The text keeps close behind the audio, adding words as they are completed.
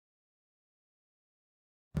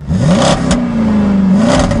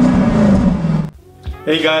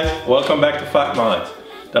Hey guys, welcome back to F.A.T Mods.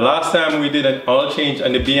 The last time we did an oil change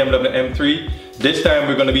on the BMW M3. This time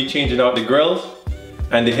we're going to be changing out the grills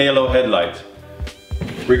and the halo headlights.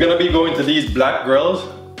 We're going to be going to these black grills.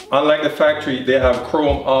 Unlike the factory, they have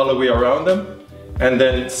chrome all the way around them, and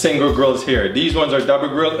then single grills here. These ones are double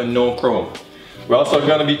grill and no chrome. We're also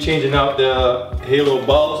going to be changing out the halo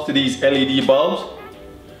bulbs to these LED bulbs,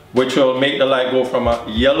 which will make the light go from a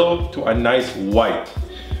yellow to a nice white.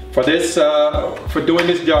 For this, for doing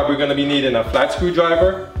this job, we're going to be needing a flat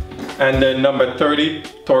screwdriver and the number 30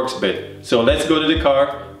 Torx bit. So let's go to the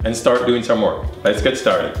car and start doing some work. Let's get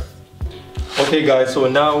started. Okay guys, so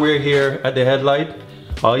now we're here at the headlight.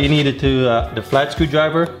 All you need is the flat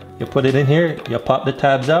screwdriver. You put it in here, you pop the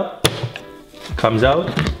tabs up, it comes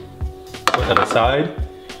out, put it aside.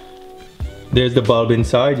 There's the bulb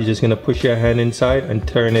inside. You're just going to push your hand inside and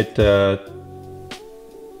turn it to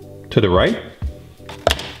the right.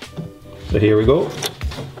 So here we go.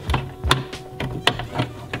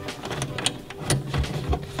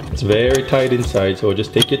 It's very tight inside, so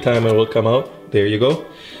just take your time and it will come out. There you go.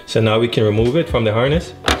 So now we can remove it from the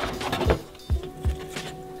harness.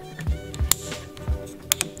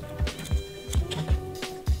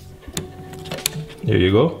 There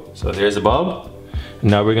you go. So there's the bulb.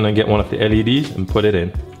 Now we're gonna get one of the LEDs and put it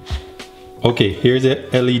in. Okay, here's the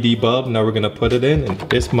LED bulb. Now we're gonna put it in, and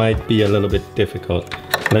this might be a little bit difficult.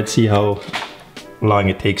 Let's see how long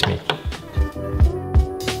it takes me.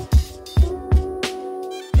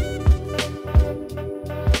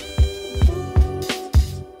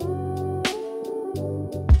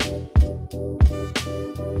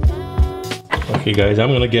 Okay guys,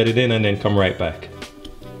 I'm gonna get it in and then come right back.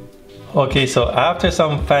 Okay, so after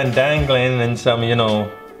some fandangling and some, you know,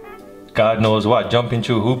 God knows what, jumping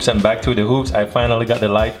through hoops and back through the hoops, I finally got the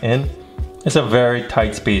light in. It's a very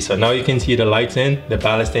tight space. So now you can see the lights in, the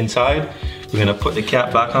ballast inside. We're gonna put the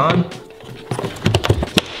cap back on.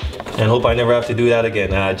 And hope I never have to do that again.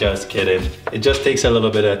 Nah, just kidding. It just takes a little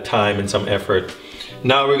bit of time and some effort.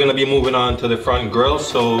 Now we're gonna be moving on to the front grille.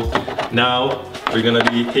 So now we're gonna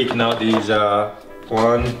be taking out these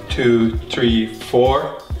 1, 2, 3,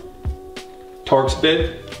 4 Torx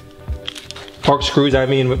bit. Torx screws, I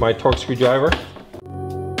mean, with my Torx screwdriver.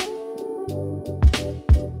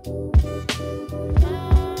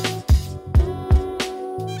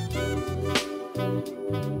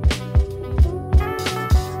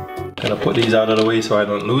 Gonna put these out of the way so I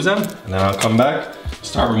don't lose them, and then I'll come back,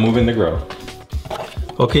 start removing the grill.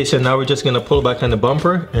 Okay, so now we're just gonna pull back on the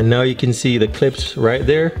bumper, and now you can see the clips right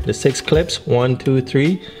there, the 6 clips, 1, 2,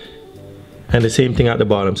 3, and the same thing at the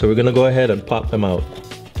bottom. So we're gonna go ahead and pop them out.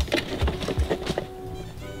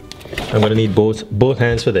 I'm gonna need both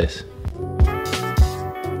hands for this.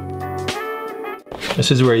 This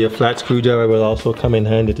is where your flat screwdriver will also come in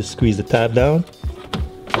handy to squeeze the tab down.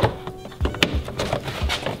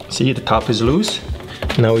 See, the top is loose.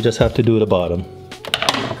 Now we just have to do the bottom.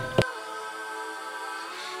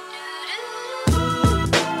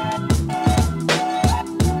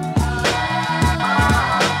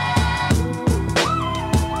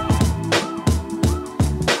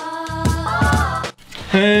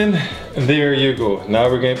 And there you go. Now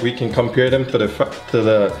we can compare them to the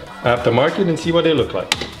aftermarket and see what they look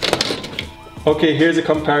like. Okay, here's a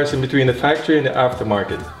comparison between the factory and the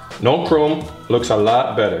aftermarket. No chrome, looks a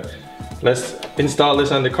lot better. Let's install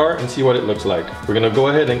this on the car and see what it looks like. We're gonna go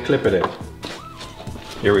ahead and clip it in.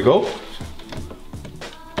 Here we go.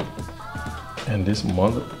 And this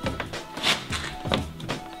mother.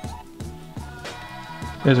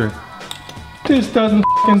 Ezra, this doesn't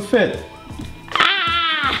f***ing fit.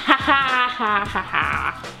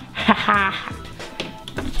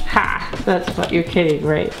 Ha, that's what you're kidding,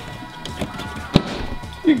 right?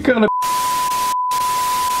 You're gonna.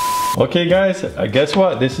 Okay guys, guess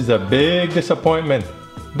what? This is a big disappointment.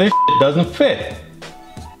 This doesn't fit.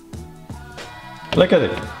 Look at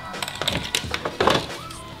it.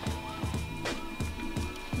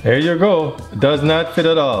 There you go. It does not fit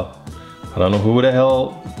at all. I don't know who the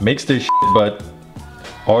hell makes this but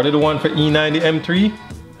order the one for E90 M3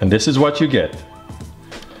 and this is what you get.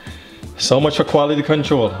 So much for quality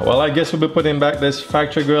control. Well, I guess we'll be putting back this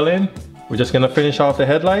factory grill in. We're just gonna finish off the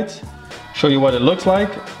headlights, show you what it looks like,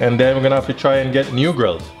 and then we're gonna have to try and get new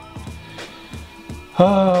grills.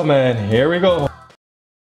 Oh man, here we go.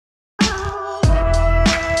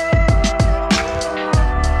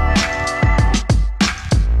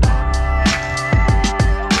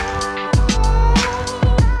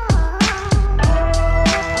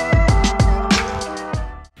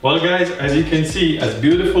 Well guys, as as you can see, as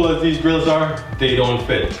beautiful as these grills are, they don't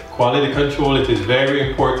fit. Quality control, it is very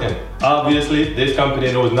important. Obviously, this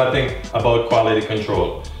company knows nothing about quality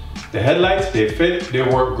control. The headlights, they fit, they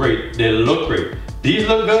work great, they look great. These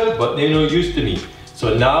look good, but they're no use to me.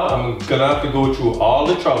 So now I'm gonna have to go through all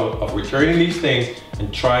the trouble of returning these things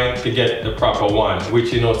and trying to get the proper one,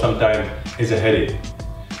 which you know sometimes is a headache.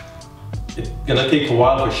 It's gonna take a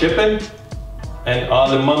while for shipping, and all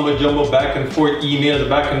the mumbo jumbo back and forth, emails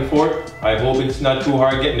back and forth. I hope it's not too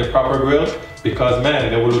hard getting the proper grill, because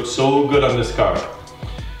man, they will look so good on this car.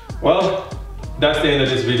 Well, that's the end of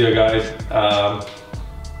this video, guys.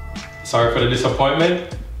 Sorry for the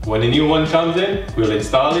disappointment. When the new one comes in, we'll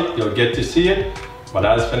install it, you'll get to see it. But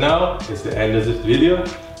as for now, it's the end of this video.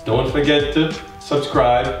 Don't forget to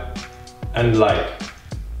subscribe and like.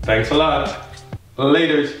 Thanks a lot.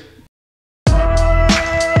 Laters.